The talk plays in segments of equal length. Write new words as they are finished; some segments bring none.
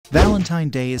Valentine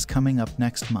Day is coming up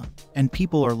next month, and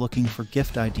people are looking for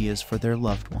gift ideas for their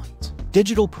loved ones.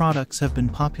 Digital products have been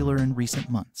popular in recent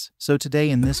months, so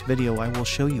today in this video I will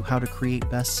show you how to create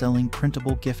best-selling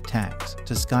printable gift tags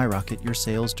to skyrocket your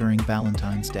sales during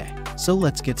Valentine's Day. So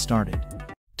let's get started.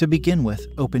 To begin with,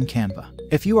 open Canva.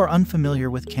 If you are unfamiliar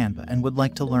with Canva and would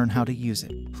like to learn how to use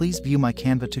it, please view my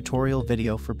Canva tutorial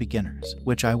video for beginners,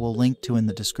 which I will link to in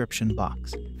the description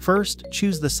box. First,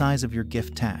 choose the size of your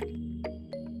gift tag.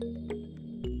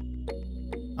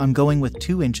 I'm going with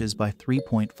 2 inches by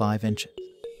 3.5 inches.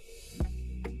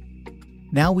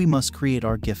 Now we must create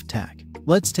our gift tag.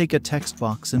 Let's take a text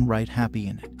box and write happy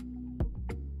in it.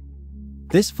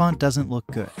 This font doesn't look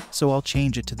good, so I'll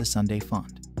change it to the Sunday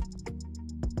font.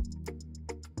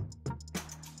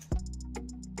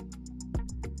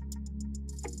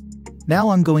 Now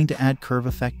I'm going to add curve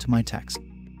effect to my text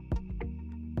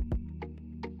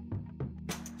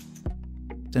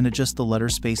and adjust the letter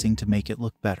spacing to make it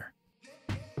look better.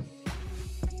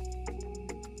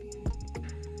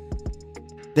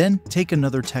 Then, take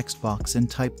another text box and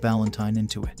type Valentine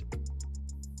into it.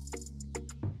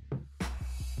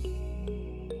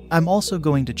 I'm also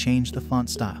going to change the font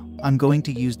style. I'm going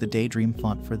to use the Daydream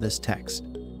font for this text.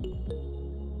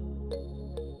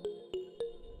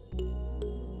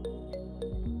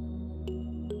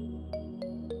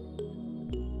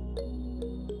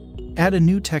 Add a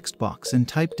new text box and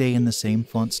type Day in the same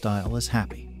font style as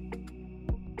Happy.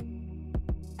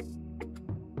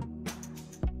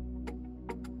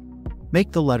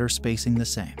 Make the letter spacing the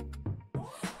same.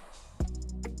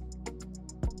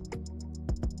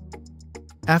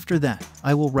 After that,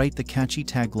 I will write the catchy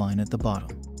tagline at the bottom.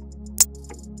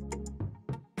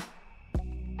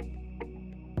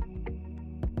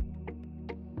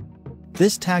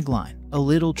 This tagline, "A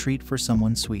little treat for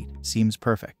someone sweet," seems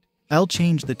perfect. I'll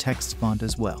change the text font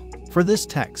as well. For this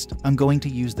text, I'm going to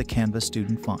use the Canva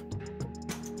student font.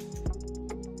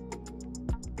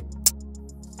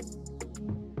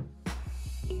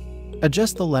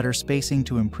 Adjust the letter spacing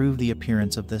to improve the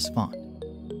appearance of this font.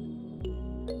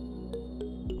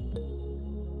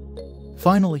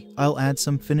 Finally, I'll add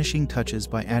some finishing touches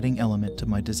by adding element to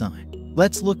my design.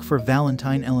 Let's look for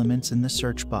Valentine elements in the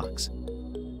search box.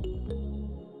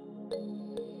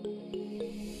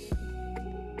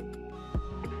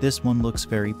 This one looks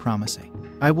very promising.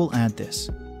 I will add this.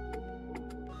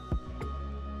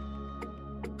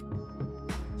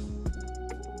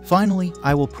 Finally,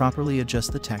 I will properly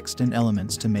adjust the text and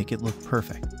elements to make it look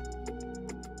perfect.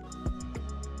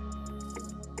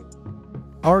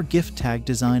 Our gift tag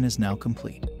design is now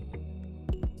complete.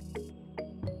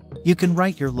 You can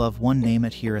write your loved one name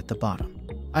here at the bottom.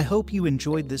 I hope you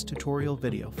enjoyed this tutorial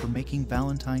video for making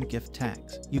Valentine gift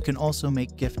tags. You can also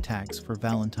make gift tags for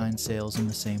Valentine sales in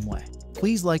the same way.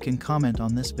 Please like and comment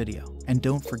on this video, and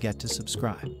don't forget to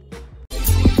subscribe.